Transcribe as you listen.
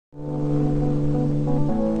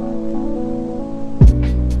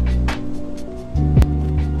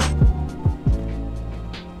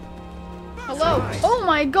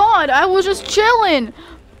my god, I was just chilling!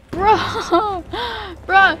 Bro!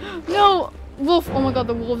 Bruh, no! Wolf, oh my god,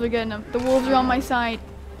 the wolves are getting him. The wolves are on my side.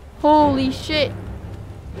 Holy shit.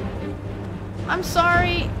 I'm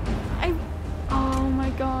sorry. Oh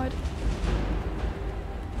my god.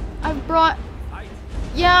 I've brought...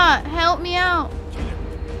 Yeah, help me out.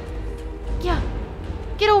 Yeah.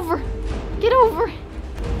 Get over. Get over.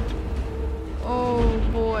 Oh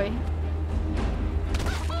boy.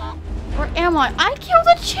 Where am I? I killed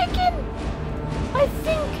a chicken! I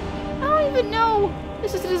think. I don't even know.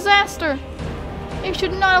 This is a disaster. They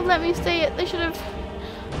should not have let me stay it. They should have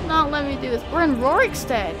not let me do this. We're in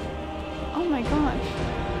Rorikstead. Oh my gosh.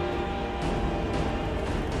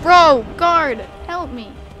 Bro, guard, help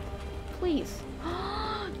me. Please.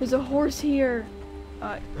 There's a horse here.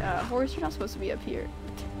 Horse, you're not supposed to be up here.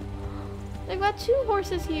 They've got 2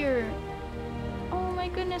 horses here. Oh my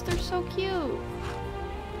goodness, they're so cute.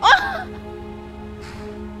 Ah!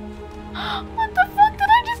 What the fuck did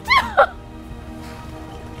I just do?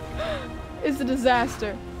 It's a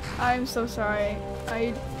disaster. I'm so sorry.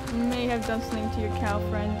 I may have done something to your cow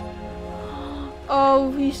friend.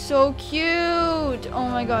 Oh, he's so cute. Oh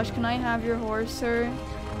my gosh, can I have your horse, sir?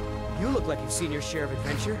 You look like you've seen your share of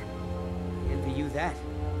adventure. I envy you that.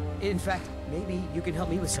 In fact, maybe you can help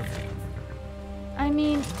me with something. I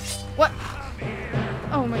mean, what?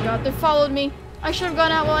 Oh my god, they followed me. I should have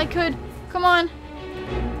gone out while I could. Come on.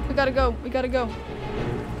 We gotta go. We gotta go.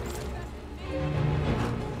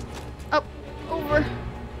 Up. Over.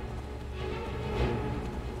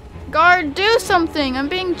 Guard, do something. I'm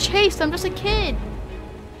being chased. I'm just a kid.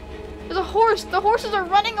 There's a horse. The horses are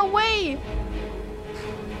running away.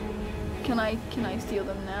 Can I steal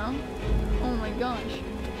them now? Oh my gosh.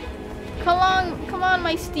 Come on,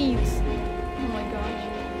 my steeds. Oh my gosh.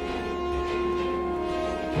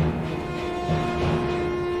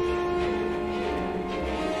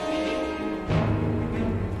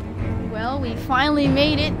 Well, we finally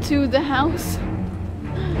made it to the house.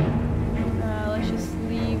 Let's just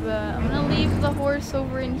leave, I'm gonna leave the horse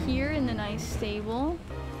over in here in the nice stable.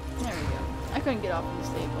 There we go. I couldn't get off of the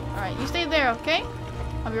stable. Alright, you stay there, okay?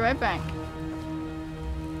 I'll be right back.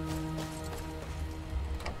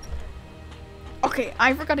 Okay,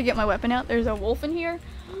 I forgot to get my weapon out. There's a wolf in here.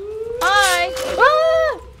 Hi!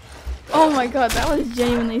 Ah! Oh my god, that was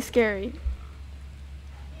genuinely scary.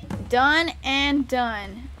 Done and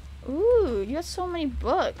done. Ooh, you have so many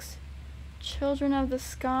books. Children of the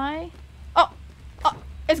Sky. Oh! Oh!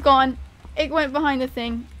 It's gone. It went behind the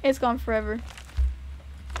thing. It's gone forever.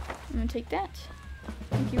 I'm gonna take that.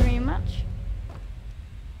 Thank you very much.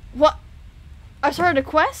 What? I started a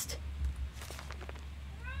quest?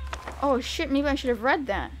 Oh shit, maybe I should have read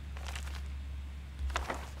that.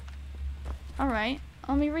 Alright,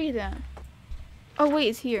 let me read that. Oh wait,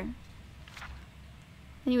 it's here.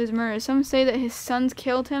 And he was murdered. Some say that his sons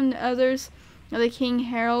killed him, the others the King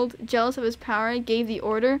Harold, jealous of his power, gave the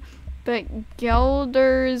order, but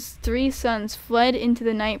Gelder's 3 sons fled into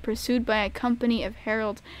the night, pursued by a company of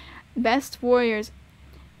Harold's best warriors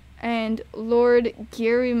and Lord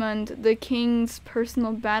Gerimund, the king's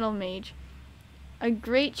personal battle mage. A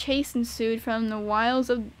great chase ensued from the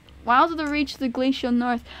wilds of the reach of the glacial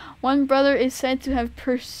north. One brother is said to have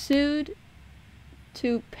perished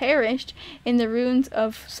in the ruins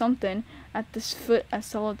of something at the foot of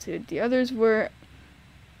Solitude. The others were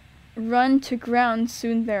run to ground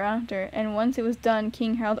soon thereafter, and once it was done,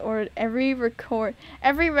 King Harold ordered every record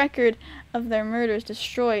of their murders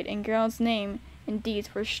destroyed, and Gerald's name and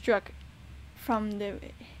deeds were struck from the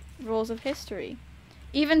rolls of history.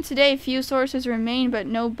 Even today, few sources remain, but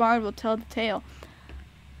no bard will tell the tale.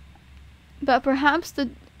 Perhaps the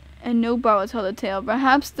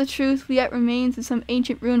truth yet remains in some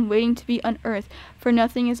ancient ruin waiting to be unearthed, for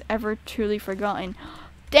nothing is ever truly forgotten.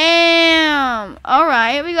 Damn!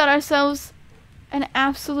 Alright, we got ourselves an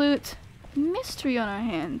absolute mystery on our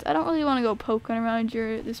hands. I don't really want to go poking around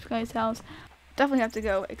this guy's house. Definitely have to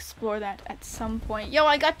go explore that at some point. Yo,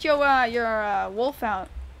 I got your wolf out.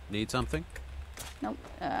 Need something? Nope.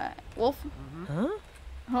 Wolf? Huh?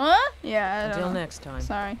 Huh? Yeah, I don't Until know. next time.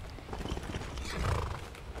 Sorry.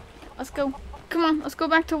 Let's go. Come on, let's go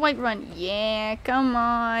back to Whiterun. Yeah, come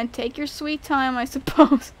on. Take your sweet time, I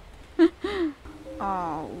suppose.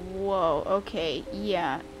 Oh, whoa. Okay,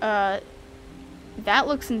 yeah. That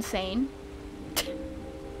looks insane.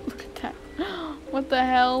 Look at that. What the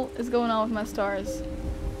hell is going on with my stars?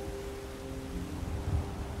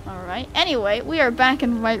 Alright, anyway, we are back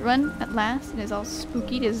in Whiterun at last. It is all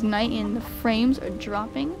spooky. It is night and the frames are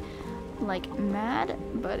dropping like mad,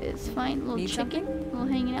 but it's fine. Little Need chicken, something? little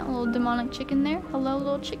hanging out, little demonic chicken there. Hello,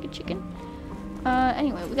 little chicken.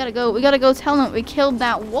 Anyway, we gotta go. We gotta go tell them we killed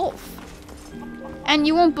that wolf. And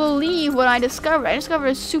you won't believe what I discovered. I discovered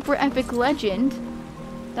a super epic legend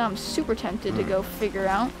that I'm super tempted to go figure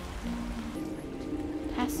out.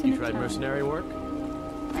 You tried mercenary work?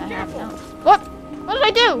 I have not. What? What did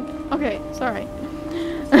I do? Okay, sorry.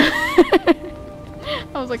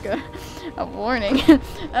 That was like a warning.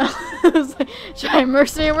 I was like, try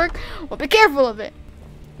mercenary work? Well, be careful of it.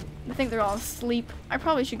 I think they're all asleep. I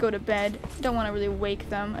probably should go to bed. Don't want to really wake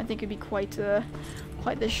them. I think it'd be quite the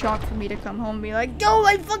shock for me to come home and be like, yo,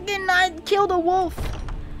 I killed a wolf.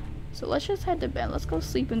 So let's just head to bed. Let's go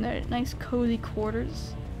sleep in their nice cozy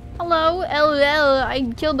quarters. Hello, LOL, I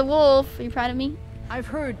killed the wolf. Are you proud of me? I've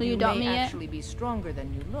heard Will you you adopt may me yet? actually be stronger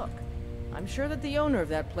than you look. I'm sure that the owner of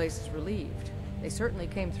that place is relieved. They certainly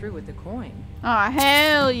came through with the coin. Aw,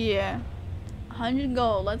 hell yeah. 100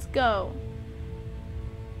 gold, let's go.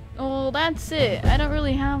 Oh, that's it. I don't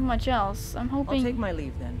really have much else. I'm hoping... I'll take my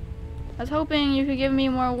leave then. I was hoping you could give me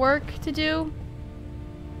more work to do.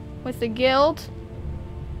 With the guild.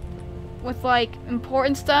 With, like,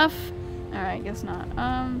 important stuff. Alright, guess not.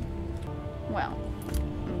 Well,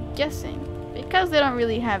 I'm guessing. Because they don't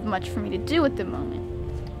really have much for me to do at the moment.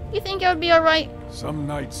 You think I would be alright? Some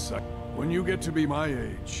nights, when you get to be my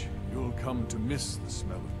age, you'll come to miss the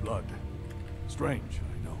smell of blood. Strange,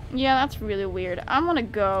 I know. Yeah, that's really weird. I'm gonna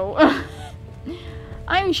go.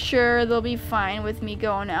 I'm sure they'll be fine with me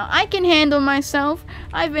going out. I can handle myself.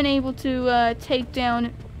 I've been able to take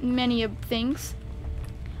down many of things.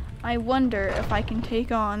 I wonder if I can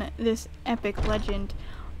take on this epic legend.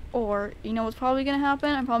 Or, you know what's probably gonna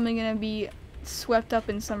happen? I'm probably gonna be swept up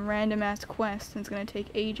in some random ass quest and it's gonna take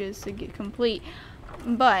ages to get complete.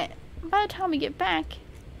 But by the time we get back...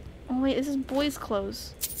 Oh wait, this is boys'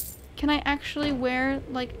 clothes. Can I actually wear,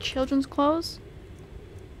 like, children's clothes?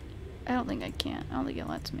 I don't think I can. I don't think it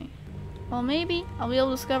lets me. Well, maybe I'll be able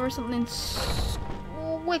to discover something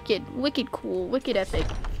wicked cool, wicked epic.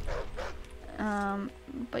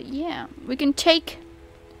 But yeah, we can take...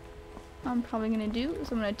 I'm probably gonna do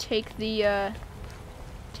is I'm gonna take the,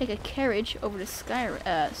 take a carriage over to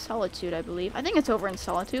Skyrim, Solitude, I believe. I think it's over in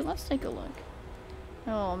Solitude. Let's take a look.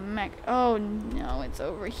 Oh, oh no, it's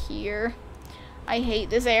over here. I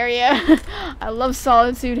hate this area. I love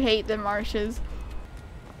Solitude, hate the marshes.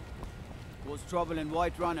 Cause trouble in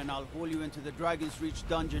Whiterun and I'll haul you into the Dragon's Reach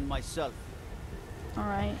dungeon myself.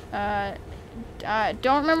 Alright,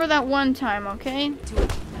 don't remember that one time, okay?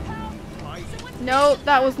 No,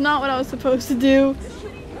 that was not what I was supposed to do.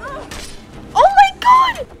 Oh my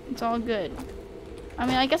god! It's all good. I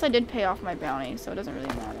mean, I guess I did pay off my bounty, so it doesn't really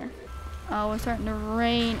matter. Oh, it's starting to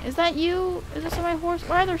rain. Is that you? Is this my horse?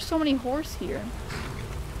 Why are there so many horses here?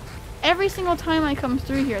 Every single time I come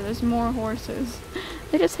through here, there's more horses.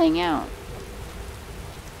 They just hang out.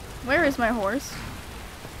 Where is my horse?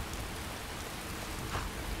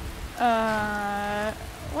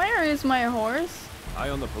 Where is my horse? I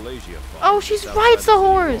own the Pelagia farm. Oh, she rides the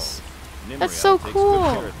horse! That's so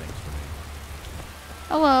cool.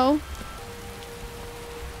 Hello.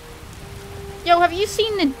 Yo, have you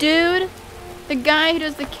seen the dude? The guy who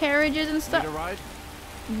does the carriages and stuff? Need a ride?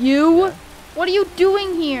 You? Yeah. What are you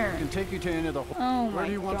doing here? I can take you to any of the... Oh my god. Where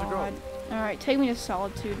do you want to go? Alright, take me to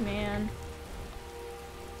Solitude, man.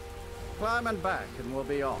 Climb and back and we'll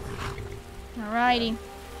be off. Alrighty.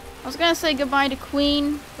 I was gonna say goodbye to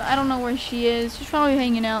Queen, but I don't know where she is. She's probably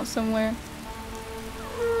hanging out somewhere.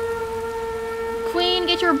 Queen,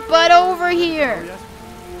 get your butt over here!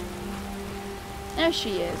 There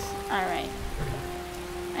she is. Alright.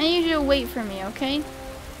 I need you to wait for me, okay?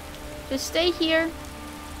 Just stay here.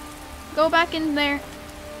 Go back in there.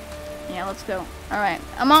 Yeah, let's go. Alright,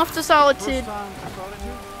 I'm off to Solitude. First time to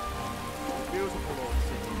Solitude? Beautiful old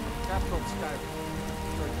city. Capital of Skyrim.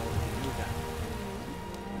 Sure you knew that.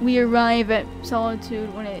 We arrive at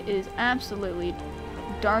Solitude when it is absolutely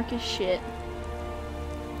dark as shit.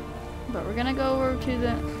 But we're gonna go over to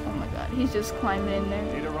the... Oh my god, he's just climbing in there.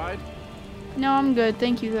 Need a ride? No, I'm good.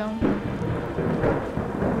 Thank you, though.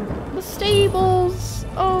 The stables!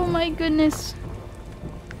 Oh my goodness.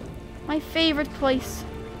 My favorite place.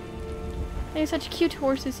 They have such cute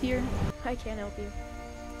horses here. I can't help you.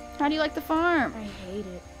 How do you like the farm? I hate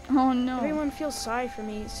it. Oh no. Everyone feels sorry for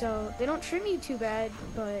me, so they don't treat me too bad,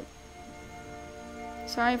 but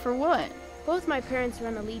Sorry for what? both my parents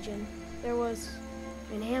run a legion. There was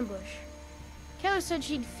an ambush. Kayla said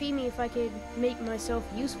she'd feed me if I could make myself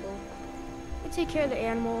useful. I take care of the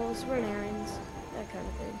animals, run errands, that kind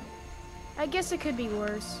of thing. I guess it could be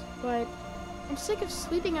worse, but I'm sick of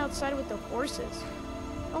sleeping outside with the horses.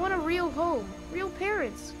 I want a real home, real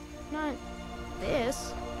parents, not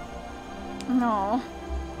this. No.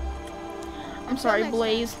 I'm sorry,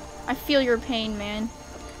 Blaze. I feel your pain, man.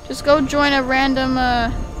 Just go join a random,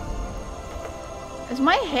 Is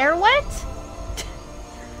my hair wet?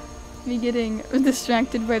 Me getting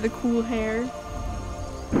distracted by the cool hair.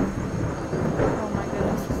 Oh my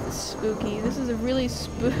goodness, this is spooky. This is really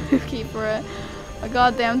spooky for a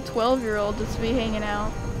goddamn 12-year-old just to be hanging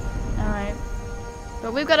out. Alright.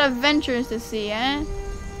 But we've got adventures to see, eh?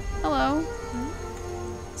 Hello.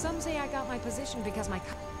 Some say I got my position because my...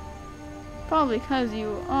 Probably because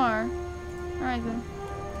you are. Alright then.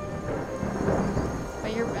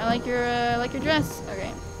 But I like your dress.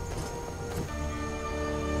 Okay.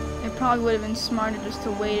 It probably would have been smarter just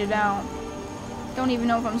to wait it out. Don't even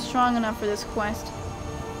know if I'm strong enough for this quest.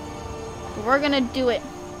 But we're gonna do it.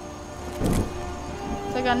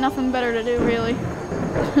 So I got nothing better to do, really.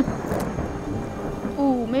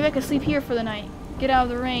 Ooh, maybe I could sleep here for the night. Get out of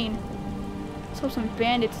the rain. Let's hope some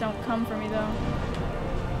bandits don't come for me, though.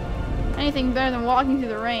 Anything better than walking through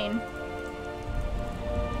the rain.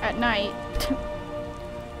 At night.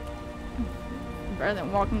 Better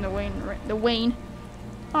than walking the Wayne.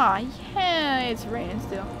 Aw, yeah, it's raining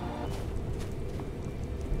still.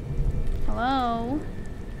 Hello?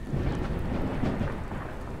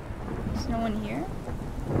 There's no one here?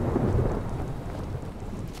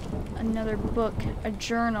 Another book, a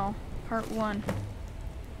journal, part 1.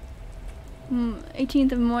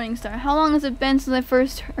 18th of Morningstar. How long has it been since I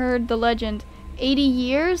first heard the legend? 80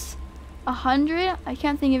 years? 100? I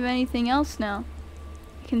can't think of anything else now.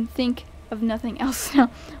 I can think of nothing else now.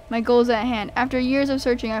 My goal is at hand. After years of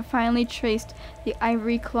searching, I finally traced the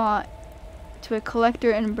ivory claw to a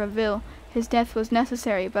collector in Braville. His death was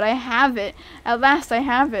necessary, but I have it. At last I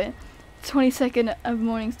have it. 22nd of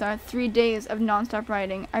Morningstar. 3 days of non-stop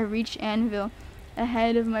riding. I reached Anvil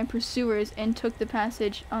ahead of my pursuers and took the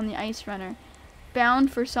passage on the ice runner. Bound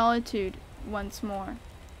for solitude once more.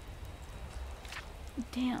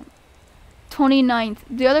 Damn. 29th.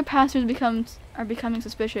 The other passengers are becoming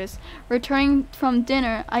suspicious. Returning from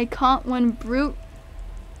dinner, I caught one brute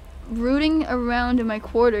rooting around in my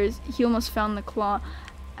quarters. He almost found the claw.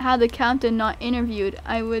 Had the captain not interviewed,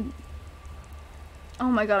 I would...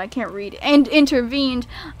 Oh my god, I can't read. And intervened,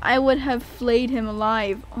 I would have flayed him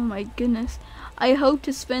alive. Oh my goodness. I hope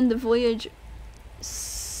to spend the voyage...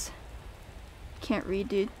 Can't read,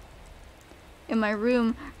 dude. In my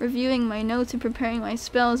room, reviewing my notes and preparing my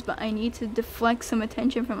spells, but I need to deflect some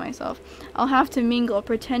attention from myself. I'll have to mingle,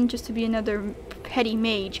 pretend just to be another petty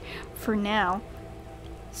mage for now.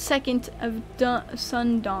 2nd of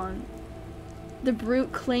Sundawn. The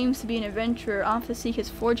brute claims to be an adventurer off to seek his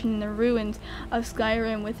fortune in the ruins of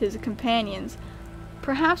Skyrim with his companions.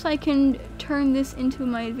 Perhaps I can turn this into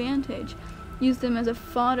my advantage. Use them as a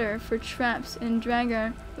fodder for traps and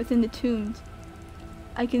dragger within the tombs.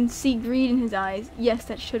 I can see greed in his eyes. Yes,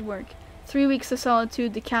 that should work. 3 weeks of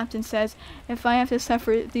solitude, the captain says. If I have to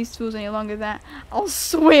suffer these fools any longer than that, I'll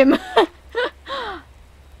swim. Oh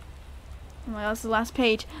my god, that's the last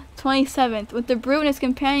page. 27th. With the brute and his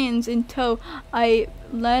companions in tow, I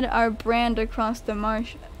led our brand across the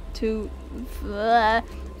marsh to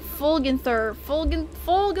Fulgenthur.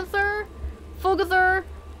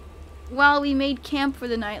 While we made camp for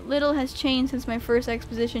the night, little has changed since my first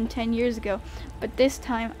expedition 10 years ago, but this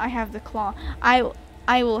time I have the claw. I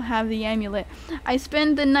will have the amulet. I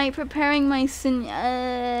spend the night preparing my something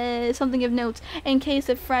of note, in case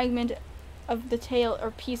a fragment of the tale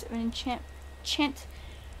or piece of an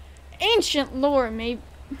ancient lore may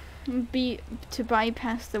be to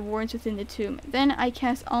bypass the wards within the tomb. Then I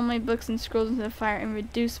cast all my books and scrolls into the fire and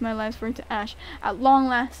reduce my life's work to ash. At long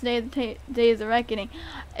last, day is the reckoning.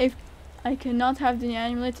 If I cannot have the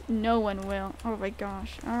amulet, no one will. Oh my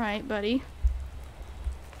gosh. Alright, buddy.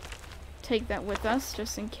 Take that with us,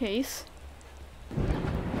 just in case.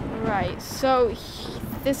 Right, so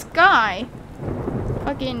this guy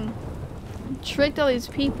fucking tricked all these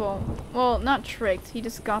people. Well, not tricked. He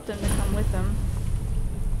just got them to come with him.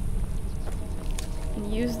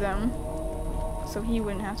 And use them. So he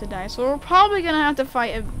wouldn't have to die. So we're probably gonna have to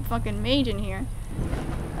fight a fucking mage in here.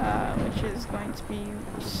 Which is going to be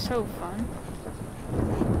so fun.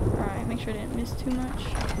 Alright, make sure I didn't miss too much.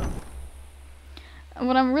 And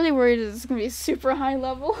what I'm really worried is it's going to be super high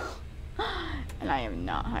level. And I am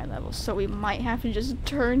not high level, so we might have to just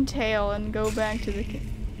turn tail and go back to the...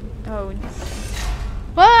 Oh.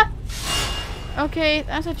 What? Okay,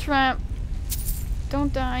 that's a trap.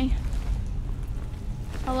 Don't die.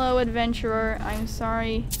 Hello, adventurer. I'm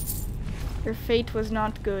sorry. Your fate was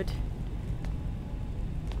not good.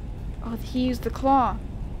 Oh, he used the claw.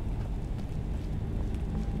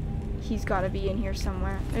 He's got to be in here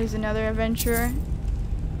somewhere. There's another adventurer.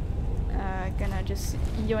 Gonna just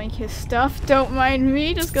yoink his stuff. Don't mind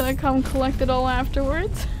me. Just gonna come collect it all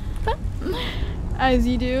afterwards. As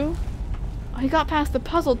you do. Oh, he got past the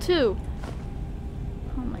puzzle too.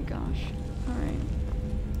 Oh my gosh. Alright.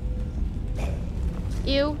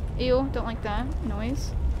 Ew. Ew. Don't like that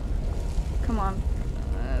noise. Come on.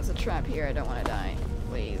 There's a trap here. I don't want to die.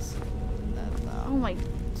 Please. Oh my...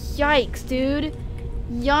 Yikes, dude.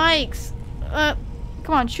 Yikes.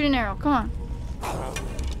 Come on. Shoot an arrow. Come on.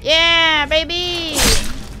 Yeah, baby!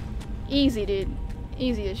 Easy, dude.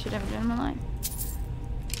 Easiest shit I've ever done in my life.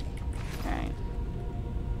 Alright.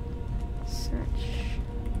 Search.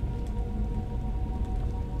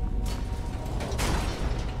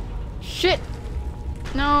 Shit!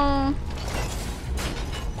 No!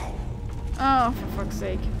 Oh, for fuck's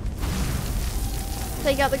sake.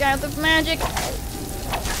 Take out the guy with the magic!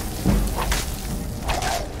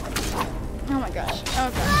 Oh my gosh. Oh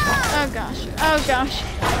gosh. Oh gosh. Oh gosh.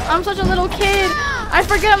 I'm such a little kid! I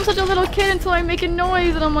forget I'm such a little kid until I make a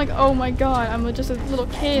noise and I'm like, oh my god, I'm just a little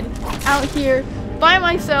kid out here by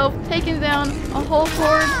myself taking down a whole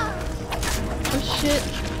horde of shit.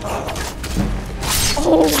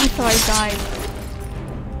 Oh, I thought I died.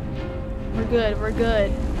 We're good, we're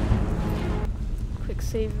good. Quick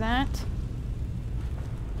save that.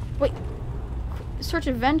 Wait. Search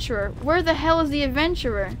adventurer. Where the hell is the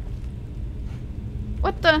adventurer?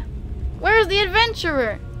 What the? Where's the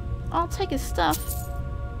adventurer? I'll take his stuff.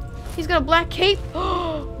 He's got a black cape.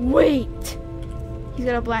 Wait. He's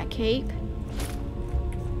got a black cape.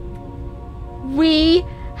 We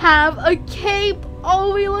have a cape.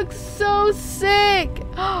 Oh, we look so sick.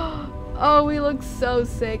 Oh, we look so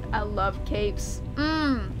sick. I love capes.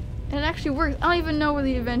 And it actually works. I don't even know where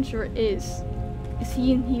the adventurer is. Is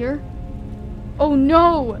he in here? Oh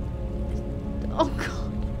no. Oh god.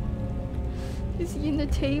 Is he in the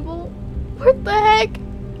table? What the heck?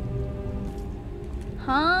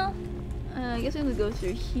 Huh? I guess I'm gonna go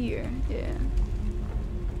through here. Yeah.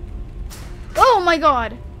 Oh my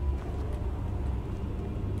god!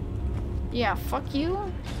 Yeah, fuck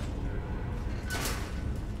you.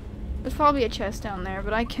 There's probably a chest down there,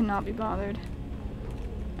 but I cannot be bothered.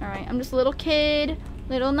 Alright, I'm just a little kid.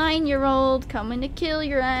 Little 9-year-old coming to kill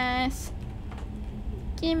your ass.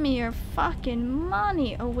 Give me your fucking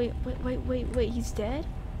money. Oh, wait. He's dead?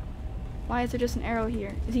 Why is there just an arrow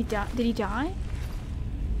here? Is he did he die?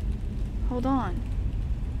 Hold on.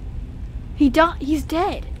 He died. He's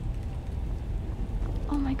dead.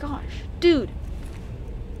 Oh my gosh. Dude.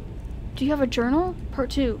 Do you have a journal?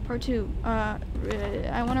 Part 2. I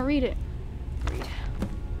want to read it. Read.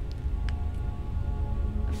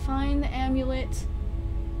 Find the amulet.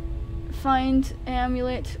 Find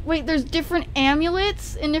amulet. Wait, there's different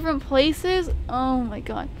amulets in different places? Oh my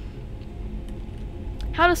god.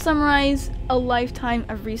 How to summarize a lifetime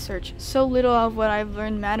of research. So little of what I've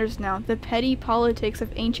learned matters now. The petty politics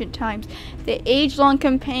of ancient times. The age-long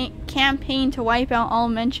campaign to wipe out all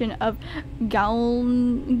mention of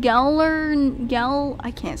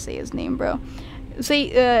I can't say his name, bro.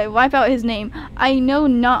 Wipe out his name. I know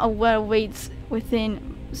not of what awaits within.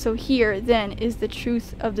 So here, then, is the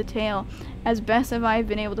truth of the tale, as best as I've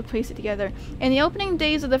been able to place it together. In the opening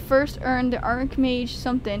days of the first urn, the Archmage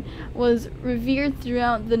something was revered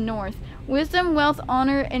throughout the north. Wisdom, wealth,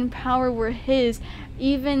 honor, and power were his.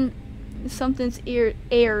 Even something's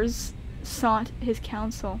heirs sought his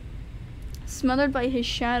counsel. Smothered by his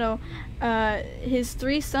shadow, his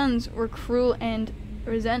 3 sons were cruel and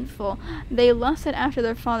resentful. They lusted after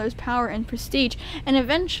their father's power and prestige, and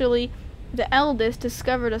eventually the eldest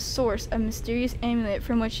discovered a source, a mysterious amulet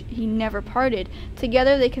from which he never parted.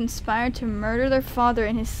 Together they conspired to murder their father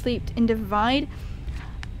in his sleep and divide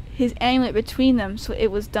his amulet between them, so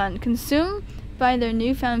it was done. Consumed by their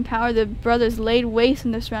newfound power, the brothers laid waste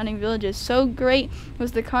in the surrounding villages. So great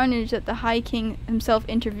was the carnage that the High King himself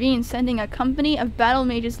intervened, sending a company of battle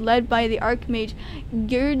mages led by the Archmage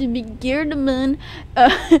Geirdamun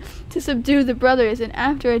to subdue the brothers, and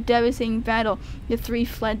after a devastating battle, the 3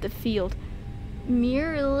 fled the field.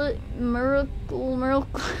 The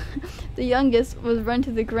youngest was run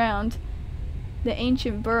to the ground, the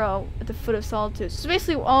ancient burrow at the foot of Solitude. So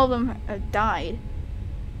basically all of them died.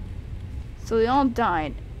 So they all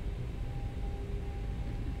died.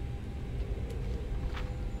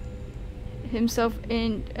 Himself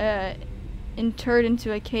interred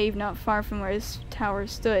into a cave not far from where his tower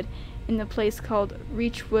stood, in the place called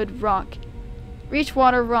Reachwater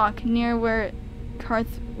Rock, near where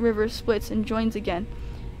Karth River splits and joins again.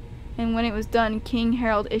 And when it was done, King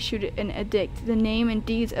Harold issued an edict. The name and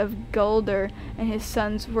deeds of Guldur and his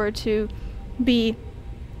sons were to be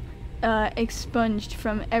expunged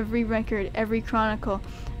from every record, every chronicle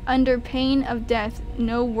under pain of death.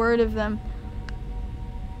 No word of them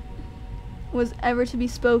was ever to be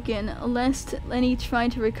spoken, lest any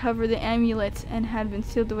tried to recover the amulet and had been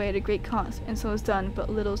sealed away at a great cost, and so was done, but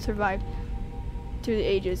little survived through the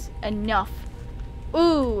ages. Enough.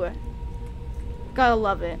 Ooh! Gotta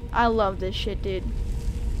love it. I love this shit, dude.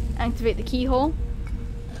 Activate the keyhole.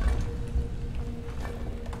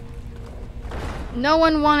 No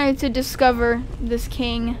one wanted to discover this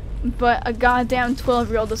king, but a goddamn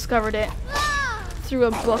 12-year-old discovered it through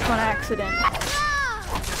a book on accident.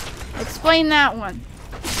 Explain that one.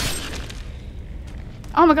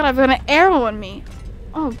 Oh my god, I've got an arrow on me.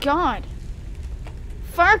 Oh god.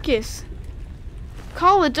 Farkas!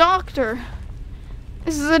 Call the doctor.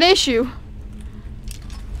 This is an issue.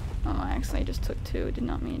 Oh, I accidentally just took 2. I did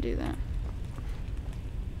not mean to do that.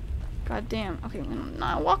 God damn. Okay, I'm gonna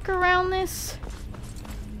not walk around this.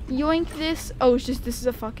 Yoink this. Oh, it's just, this is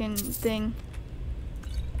a fucking thing.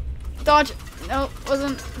 Dodge. No,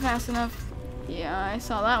 wasn't fast enough. Yeah, I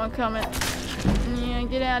saw that one coming. Yeah,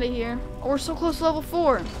 get out of here. Oh, we're so close to level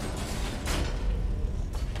 4.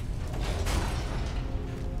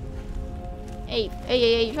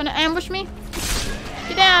 Hey, you trying to ambush me?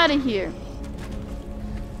 Get out of here.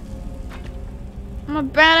 I'm a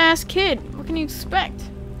badass kid. What can you expect?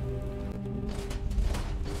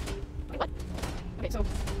 Wait, what? Okay, so...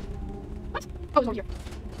 What? Oh, it's over here.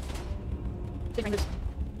 Take my boots.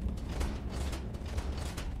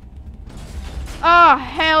 Oh,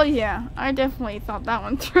 hell yeah. I definitely thought that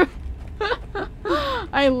one through.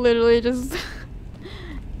 I literally just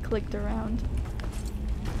clicked around.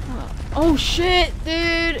 Oh shit,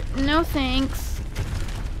 dude! No thanks.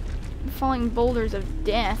 Falling boulders of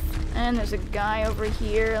death. And there's a guy over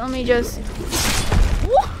here. Let me just...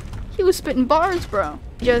 Woo! He was spitting bars, bro.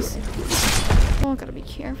 Just... Oh, gotta be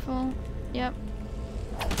careful. Yep.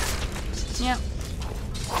 Yep.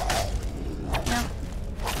 Yep.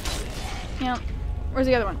 Yep. Where's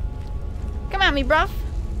the other one? Come at me, bruv.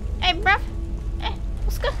 Hey, bruv. Hey,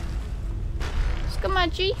 let's go. Let's go, my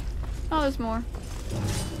G. Oh, there's more.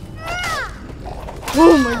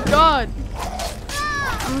 Oh my god.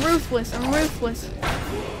 I'm ruthless. I'm ruthless.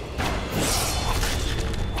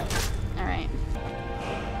 Alright.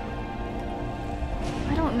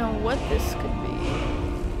 I don't know what this could be.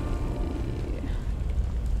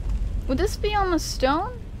 Would this be on the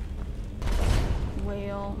stone?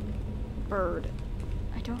 Whale. Bird.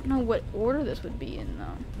 I don't know what order this would be in,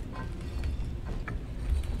 though.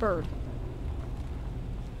 Bird.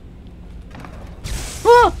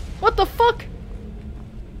 Ah! What the fuck?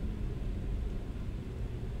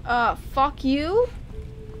 Fuck you?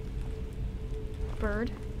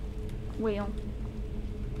 Bird. Whale.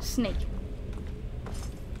 Snake.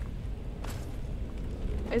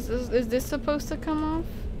 Is this supposed to come off?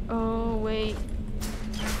 Oh, wait.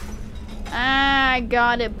 Ah, I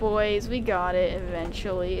got it, boys. We got it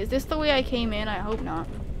eventually. Is this the way I came in? I hope not.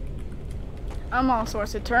 I'm all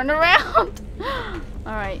sorts of turned around.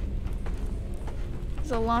 Alright.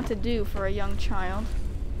 There's a lot to do for a young child.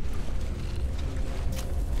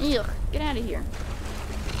 Ew, get out of here.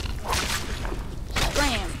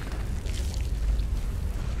 Scram.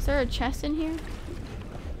 Is there a chest in here?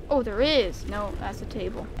 Oh, there is. No, that's a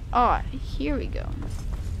table. Oh, here we go.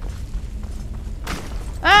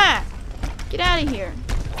 Ah! Get out of here.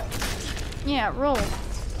 Yeah, roll.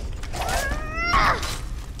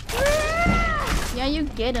 Yeah, you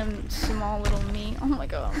get him, small little me. Oh my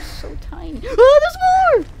god, I'm so tiny. Oh, there's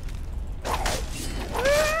more!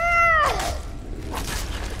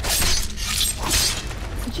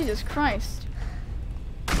 Jesus Christ.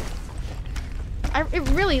 It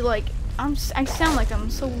really, like, I sound like I'm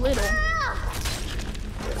so little.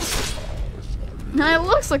 Now it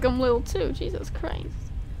looks like I'm little too. Jesus Christ.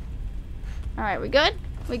 Alright, we good?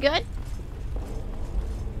 We good?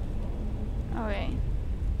 Okay.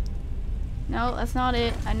 No, that's not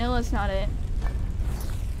it. I know that's not it.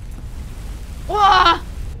 Whoa!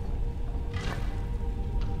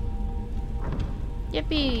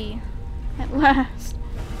 Yippee! At last.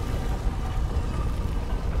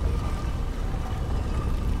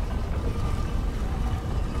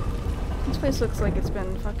 This place looks like it's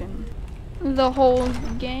been fucking the whole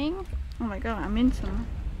gang. Oh my god, I'm in some.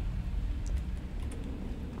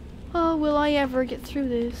 Oh, will I ever get through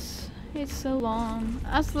this? It's so long.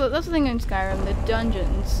 That's the thing in Skyrim. The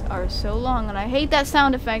dungeons are so long, and I hate that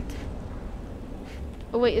sound effect.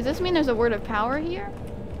 Oh wait, does this mean there's a word of power here?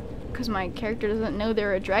 Because my character doesn't know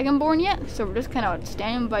they're a dragonborn yet, so we're just kind of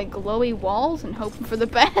standing by glowy walls and hoping for the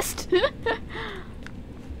best.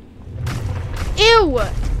 Ew!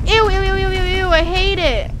 Ew, ew, ew, ew, ew, ew, I hate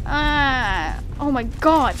it. Ah, oh my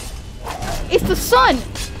god. It's the sun!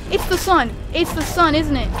 It's the sun. It's the sun,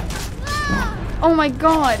 isn't it? Oh my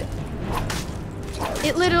god.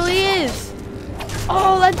 It literally is.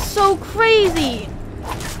 Oh, that's so crazy.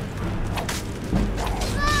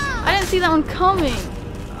 I didn't see that one coming.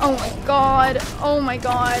 Oh my god. Oh my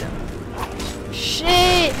god.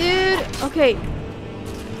 Shit, dude. Okay.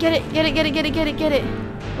 Get it, get it, get it, get it, get it, get it.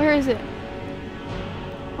 Where is it?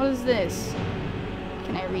 What is this?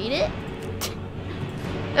 Can I read it?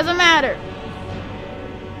 Doesn't matter.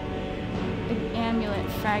 An amulet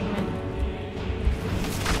fragment.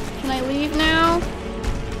 Can I leave now?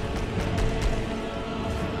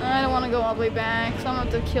 I don't want to go all the way back, so I'm gonna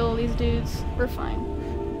have to kill these dudes. We're fine.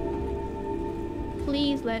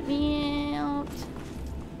 Please let me out.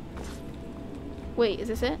 Wait, is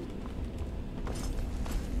this it?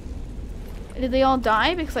 Did they all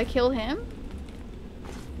die because I killed him?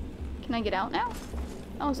 Can I get out now?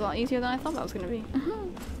 That was a lot easier than I thought that was gonna be.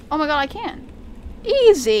 Oh my god, I can.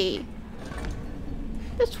 Easy!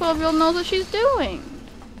 This 12-year-old knows what she's doing.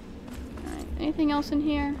 Alright, anything else in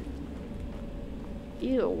here?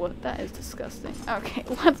 Ew, what? That is disgusting. Okay,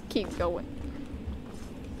 let's keep going.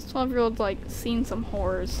 This 12-year-old's like seen some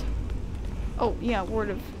horrors. Oh, yeah, word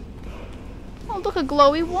of... Oh, look, a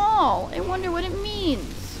glowy wall. I wonder what it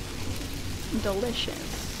means.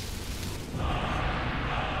 Delicious.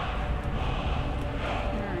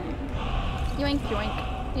 Yoink,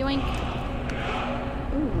 yoink, yoink.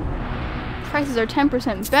 Ooh. Prices are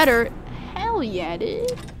 10% better. Hell yeah,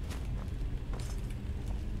 dude.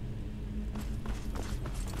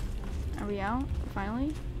 Are we out?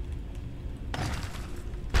 Finally?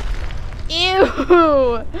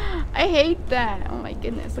 Ew! I hate that. Oh my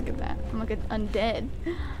goodness, look at that. I'm like an undead.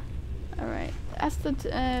 Alright, that's the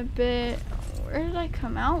bit... Where did I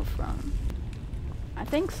come out from? I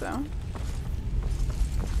think so.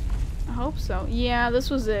 I hope so. Yeah, this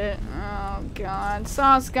was it. Oh god.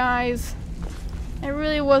 Sauce, guys. It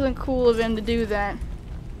really wasn't cool of him to do that.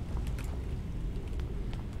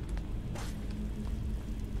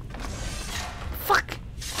 Fuck!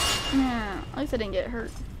 Yeah, at least I didn't get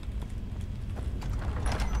hurt.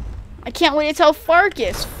 I can't wait to tell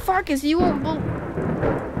Farkas! Farkas, you won't believe...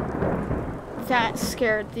 That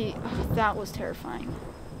scared the... Oh, that was terrifying.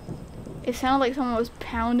 It sounded like someone was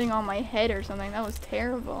pounding on my head or something. That was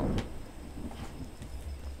terrible.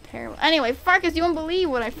 Terrible. Anyway, Farkas, you won't believe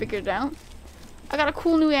what I figured out. I got a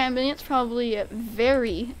cool new ambulance. It's probably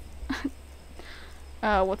very...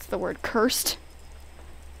 what's the word? Cursed.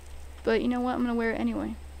 But you know what? I'm gonna wear it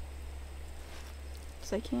anyway.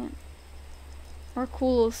 Because I can't. Or a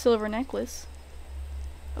cool little silver necklace.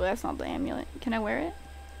 Oh, that's not the amulet. Can I wear it?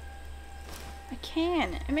 I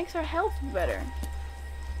can. It makes our health better.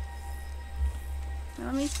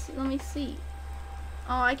 Let me see. Let me see.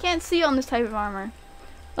 Oh, I can't see on this type of armor.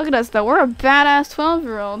 Look at us though. We're a badass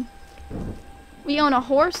 12-year-old. We own a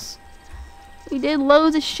horse. We did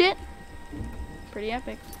loads of shit. Pretty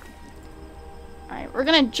epic. Alright, we're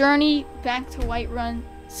gonna journey back to Whiterun.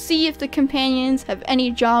 See if the companions have any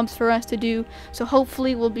jobs for us to do. So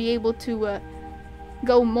hopefully we'll be able to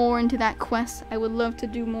go more into that quest. I would love to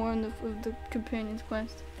do more in the companions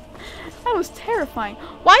quest. That was terrifying.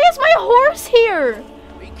 Why is my horse here?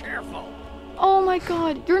 Be careful. Oh my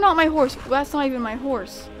god, you're not my horse. That's not even my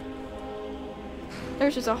horse.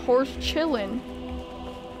 There's just a horse chilling.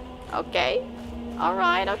 Okay.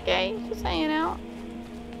 Alright, okay. Just hanging out.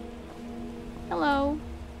 Hello.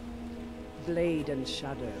 Blade and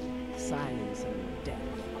shadow, silence and death.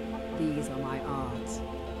 These are my arts.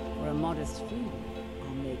 For a modest fee,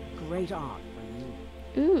 I'll make great art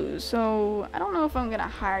for you. Ooh, so I don't know if I'm gonna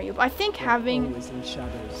hire you, but I think having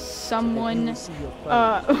someone,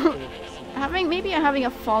 maybe having a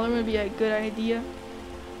follower would be a good idea.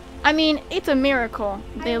 I mean, it's a miracle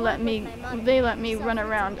they let me run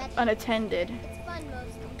around unattended.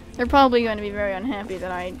 They're probably going to be very unhappy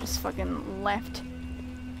that I just fucking left.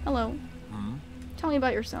 Hello. Tell me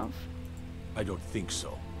about yourself. I don't think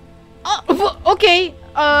so. Oh, okay,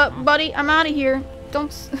 buddy, I'm out of here. Don't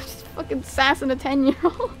just fucking sass a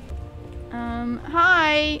 10-year-old.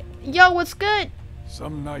 Hi. Yo, what's good?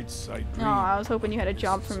 Some nights I dream. Oh, I was hoping you had a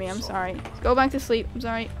job for me. I'm sorry. Go back to sleep. I'm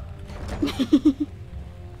sorry.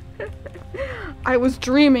 I was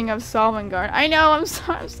dreaming of Sovngarde. I know, I'm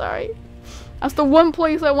sorry. That's the one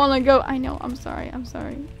place I want to go. I know, I'm sorry.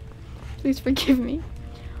 Please forgive me.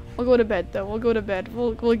 We'll go to bed, though. We'll go to bed.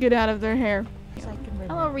 We'll get out of their hair.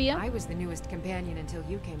 Hello, Rhea. I was the newest companion until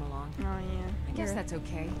you came along. Oh, yeah. I guess that's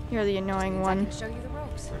okay. You're the annoying I one. can show you the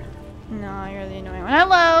ropes. No, you're the annoying one.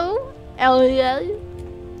 Hello! Alicia.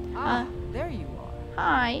 Ah, there you are.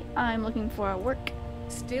 Hi, I'm looking for work.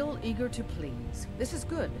 Still eager to please. This is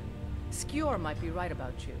good. Skewer might be right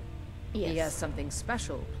about you. Yes. He has something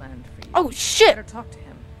special planned for you. Oh, shit! Better talk to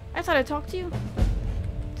him. I thought I talked to you.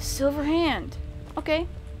 The silver hand. Okay.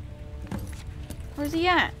 Where's he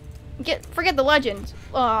at? Forget the legends.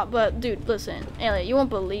 But dude, listen, Elliot, you won't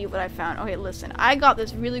believe what I found. Okay, listen, I got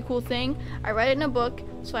this really cool thing. I read it in a book,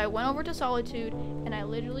 so I went over to Solitude, and I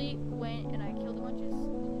literally